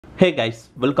Hey guys,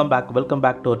 welcome back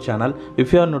to our channel.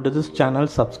 If you are new to this channel,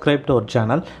 subscribe to our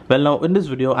channel. Well, now in this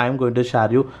video I am going to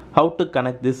share you how to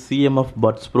connect this CMF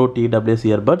Buds Pro TWS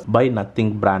earbuds by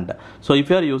Nothing brand. So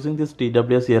if you are using this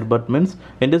TWS earbud, means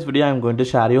in this video I am going to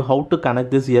share you how to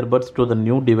connect this earbuds to the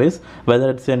new device,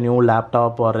 whether it's a new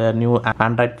laptop or a new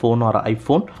Android phone or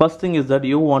iPhone. First thing is that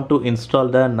you want to install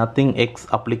the Nothing X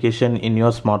application in your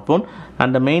smartphone,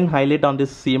 and the main highlight on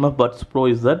this CMF Buds Pro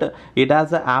is that it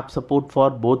has an app support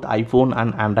for both iPhone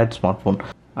and Android smartphone.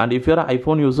 And if you're an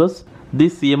iPhone users,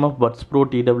 this CMF Buds Pro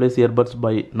TWS earbuds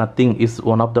by Nothing is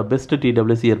one of the best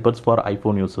TWS earbuds for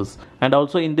iPhone users. And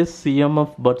also in this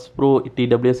CMF Buds Pro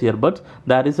TWS earbuds,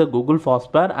 there is a Google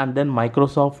Fast Pair and then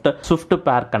Microsoft Swift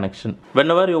Pair connection.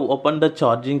 Whenever you open the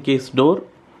charging case door,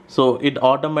 so it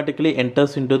automatically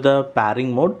enters into the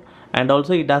pairing mode, and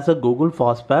also it has a Google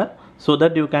Fast Pair, so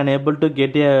that you can able to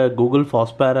get a Google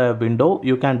Fast Pair window.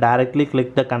 You can directly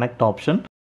click the connect option.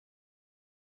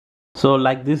 So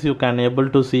like this you can able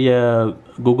to see a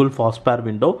Google Fast Pair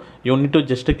window. You need to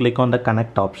just click on the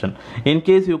connect option. In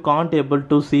case you can't able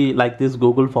to see like this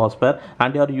Google Fast Pair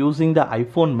and you are using the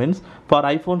iPhone, means for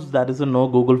iPhones there is a no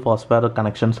Google Fast Pair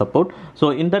connection support. So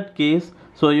in that case,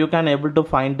 so you can able to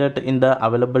find that in the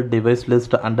available device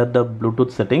list under the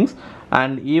Bluetooth settings,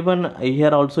 and even here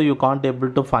also you can't able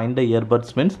to find the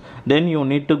earbuds, means then you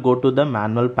need to go to the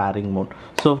manual pairing mode.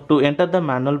 So to enter the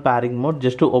manual pairing mode,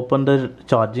 just to open the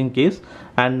charging case,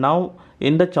 and now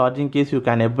in the charging case you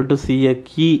can able to see a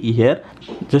key here.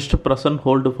 Just press and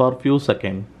hold for few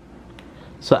seconds.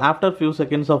 So after few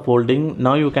seconds of holding,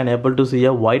 now you can able to see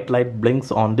a white light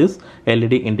blinks on this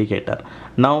LED indicator.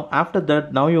 Now after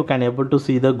that, now you can able to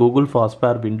see the Google Fast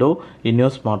Pair window in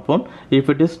your smartphone. If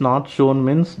it is not shown,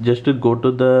 means just to go to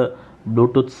the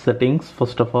Bluetooth settings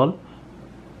first of all,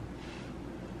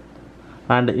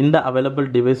 and in the available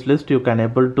device list you can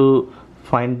able to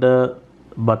find the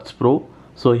Buds Pro.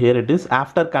 So here it is.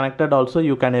 After connected also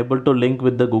you can able to link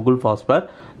with the Google Fast Pair.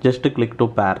 Just to click to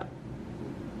pair.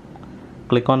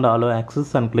 Click on the allow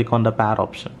access and click on the pair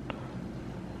option.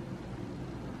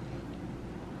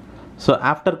 So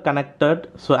after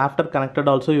connected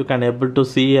also you can able to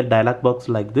see a dialog box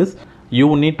like this.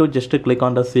 You need to just click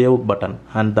on the save button,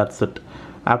 and that's it.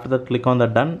 After that, click on the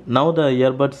done. Now the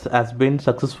earbuds has been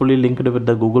successfully linked with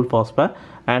the Google Fast Pair,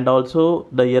 and also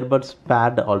the earbuds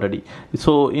paired already.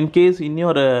 So in case in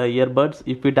your earbuds,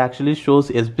 if it actually shows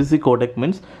SBC codec,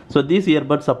 means so these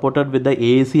earbuds supported with the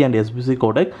AAC and SBC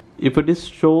codec. If it is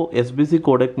show SBC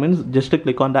codec, means just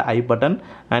click on the I button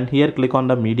and here click on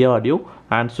the media audio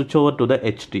and switch over to the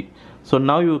HD. So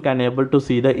now you can able to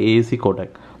see the AAC codec.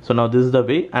 So now this is the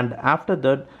way, and after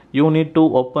that you need to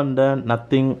open the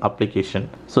Nothing application.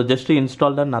 So just to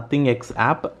install the Nothing X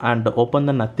app and open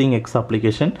the Nothing X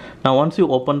application. Now once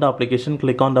you open the application,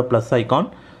 click on the plus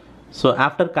icon. So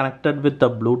after connected with the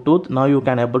Bluetooth, now you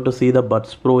can able to see the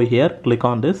Buds Pro here. Click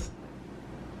on this,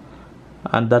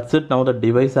 and that's it. Now the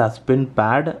device has been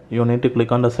paired. You need to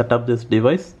click on the setup this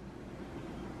device.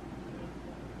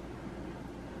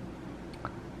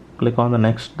 Click on the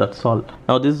next. That's all.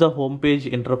 Now this is the home page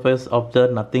interface of the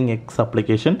Nothing X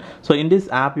application. So in this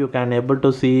app you can able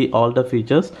to see all the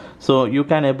features. So you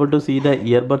can able to see the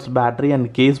earbuds battery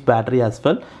and case battery as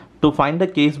well. To find the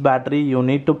case battery, you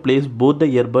need to place both the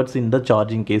earbuds in the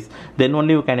charging case. Then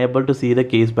only you can able to see the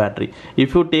case battery.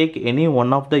 If you take any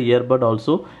one of the earbud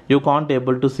also, you can't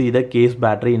able to see the case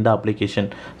battery in the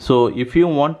application. So if you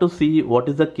want to see what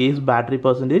is the case battery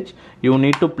percentage, you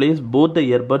need to place both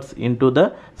the earbuds into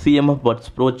the CMF Buds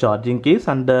Pro charging case,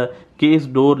 and the case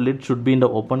door lid should be in the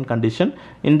open condition.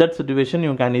 In that situation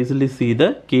you can easily see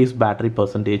the case battery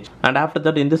percentage. And after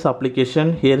that, in this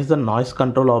application, here is the noise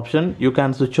control option. You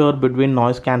can switch over between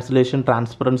noise cancellation,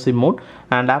 transparency mode,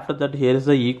 and after that here is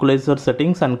the equalizer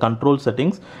settings and control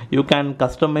settings. You can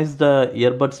customize the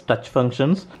earbuds touch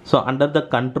functions. So under the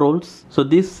controls, so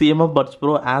this CMF Buds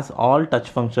Pro has all touch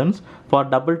functions. For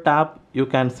double tap you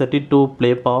can set it to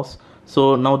play pause.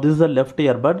 So now this is the left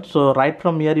earbud. So right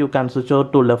from here you can switch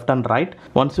over to left and right.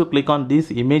 Once you click on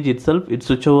this image itself, it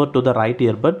switch over to the right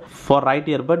earbud. For right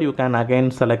earbud you can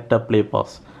again select a play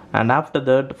pause. And after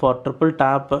that, for triple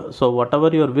tap, so whatever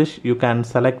your wish you can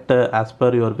select as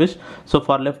per your wish. So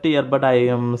for left earbud I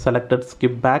am selected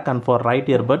skip back, and for right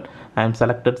earbud I am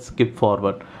selected skip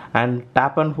forward. And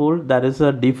tap and hold, there is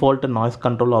a default noise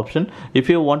control option. If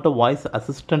you want a voice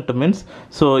assistant, means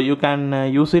so you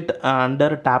can use it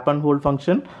under tap and hold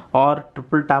function or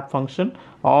triple tap function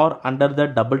or under the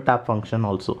double tap function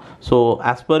also. So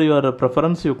as per your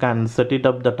preference you can set it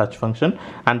up the touch function.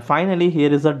 And finally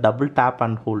here is a double tap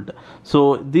and hold. hold.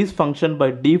 So this function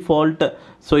by default,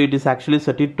 so it is actually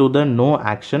set it to the no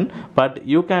action, but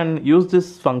you can use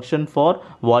this function for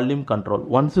volume control.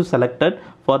 Once you selected,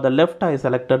 for the left I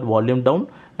selected volume down,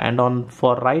 and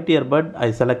for right earbud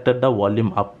I selected the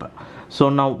volume up. So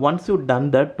now once you've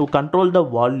done that, to control the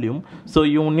volume, so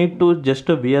you need to just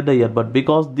wear the earbud,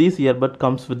 because this earbud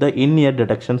comes with the in-ear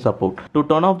detection support. To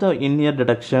turn off the in-ear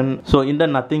detection, so in the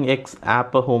Nothing X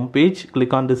app homepage,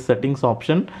 click on this settings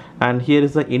option, and here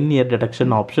is the in-ear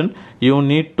detection option. You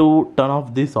need to turn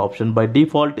off this option. By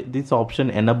default this option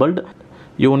enabled.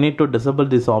 You need to disable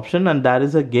this option, and there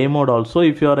is a game mode also.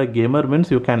 If you are a gamer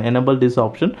means you can enable this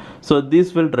option, so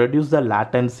this will reduce the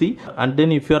latency. And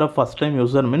then if you are a first time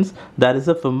user means there is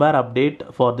a firmware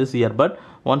update for this earbud.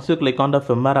 Once you click on the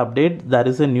firmware update, there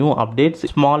is a new update,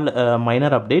 small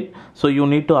minor update, so you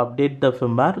need to update the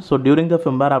firmware. So during the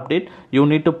firmware update, you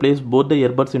need to place both the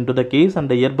earbuds into the case, and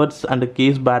the earbuds and the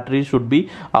case battery should be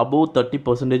above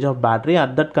 30% of battery.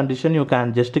 At that condition you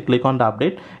can just click on the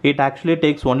update. It actually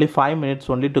takes only 5 minutes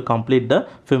only to complete the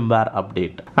firmware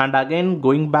update. And again,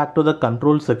 going back to the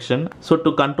control section, so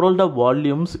to control the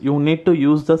volumes you need to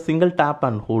use the single tap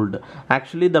and hold.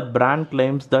 Actually the brand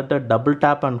claims that the double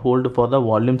tap and hold for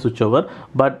the volume switchover,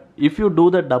 but if you do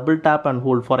the double tap and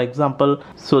hold, for example,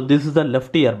 so this is the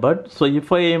left earbud, so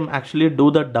if I am actually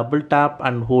do the double tap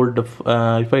and hold,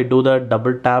 if I do the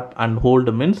double tap and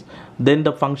hold means, then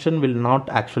the function will not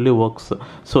actually works,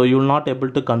 so you will not able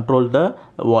to control the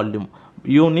volume.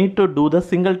 You need to do the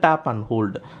single tap and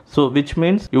hold, so which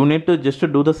means you need to just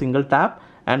do the single tap,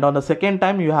 and on the second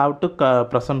time you have to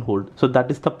press and hold. So that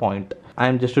is the point. I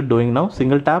am just doing now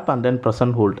single tap and then press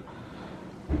and hold.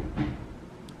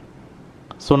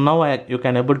 So now you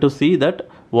can able to see that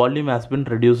volume has been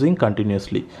reducing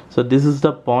continuously. So this is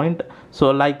the point.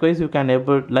 So likewise you can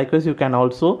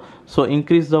also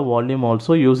increase the volume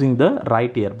also using the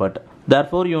right earbud.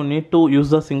 Therefore you need to use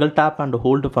the single tap and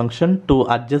hold function to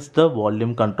adjust the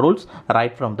volume controls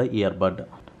right from the earbud.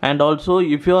 And also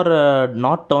if you are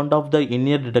not turned off the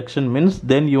in-ear detection means,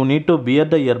 then you need to wear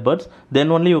the earbuds,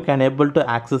 then only you can able to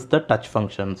access the touch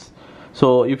functions.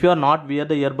 So if you are not wear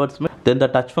the earbuds, then the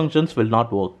touch functions will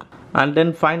not work. And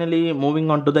then finally moving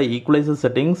on to the equalizer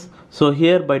settings. So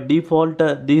here by default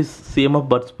this CMF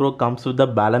Buds Pro comes with the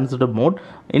balanced mode.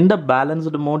 In the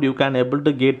balanced mode you can able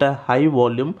to get a high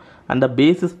volume and the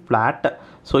bass is flat,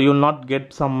 so you will not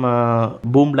get some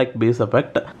boom like bass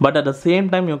effect, but at the same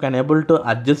time you can able to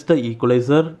adjust the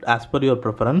equalizer as per your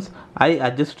preference. I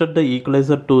adjusted the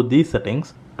equalizer to these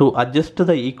settings. To adjust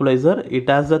the equalizer, it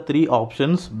has the 3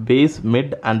 options: bass,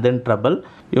 mid and then treble.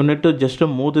 You need to just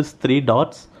move these 3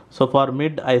 dots. So for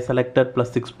mid I selected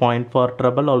 +6 point, for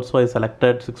treble also I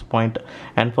selected 6 point,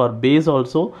 and for bass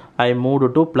also I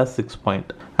moved to +6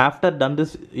 point. After done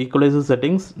this equalizer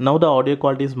settings, now the audio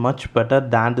quality is much better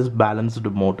than this balanced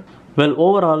mode. Well,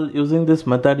 overall using this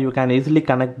method you can easily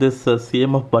connect this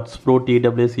CMF Buds Pro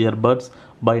TWS earbuds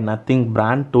by Nothing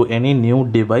brand to any new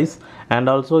device, and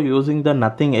also using the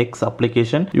Nothing X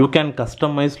application you can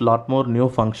customize lot more new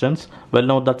functions. Well,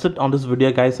 now that's it on this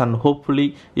video guys, and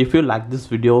hopefully if you like this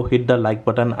video, hit the like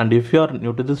button, and if you are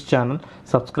new to this channel,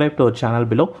 subscribe to our channel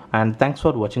below, and thanks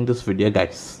for watching this video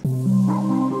guys.